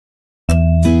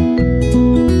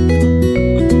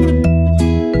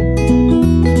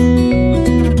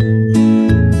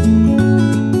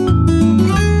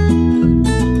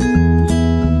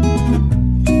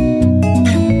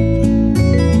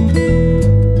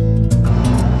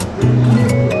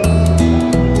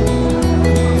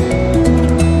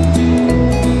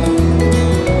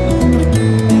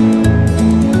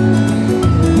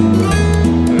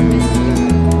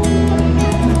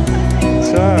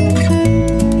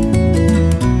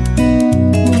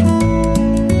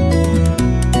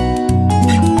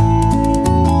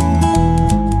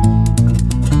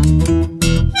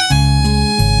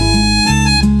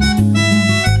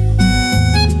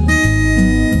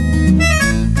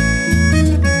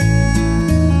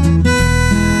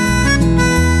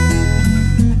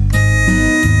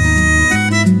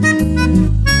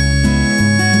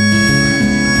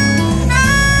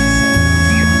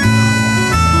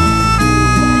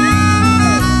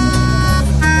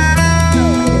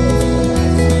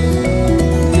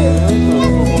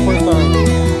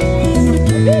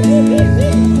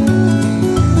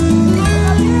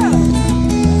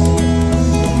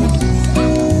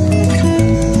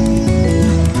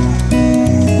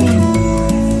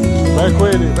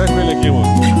vai com ele aqui,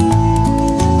 mano.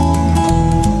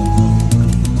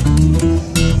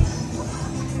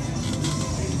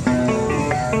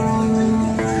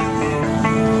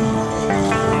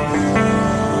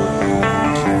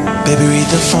 Baby, read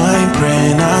the fine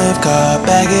print. I've got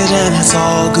baggage and it's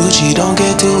all Gucci. Don't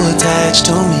get too attached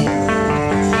to me.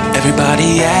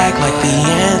 Everybody act like the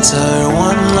answer.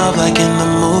 One love like in the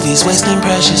movies. Wasting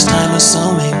precious time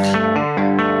assuming.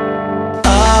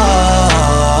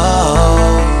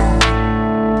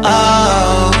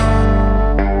 Oh,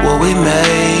 were we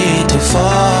made to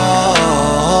fall?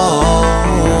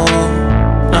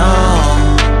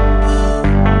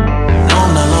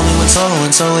 Solo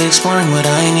and solely exploring what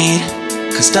I need.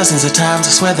 Cause dozens of times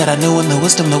I swear that I knew when the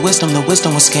wisdom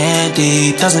was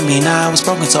scanty. Doesn't mean I was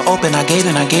broken so open, I gave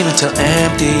until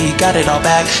empty. Got it all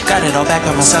back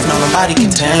by myself, now nobody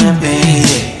can tempt me.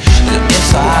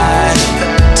 If I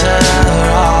turn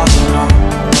off,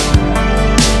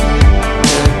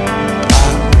 I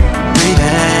breathe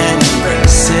in,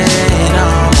 sit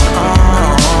on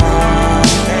my own.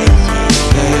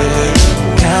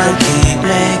 Can't keep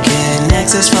making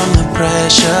exits from the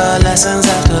pressure. Lessons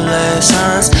after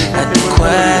lessons, had to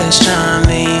question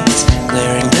these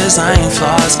glaring design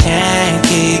flaws. Can't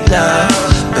keep love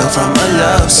built from a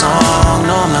love song.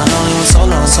 No, I'm not only with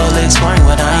solo and solely exploring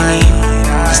what I need.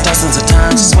 Cause dozens of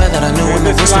times I swear that I knew when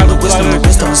the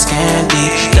wisdom was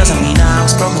candy. Doesn't mean I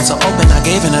was broken so open, I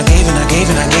gave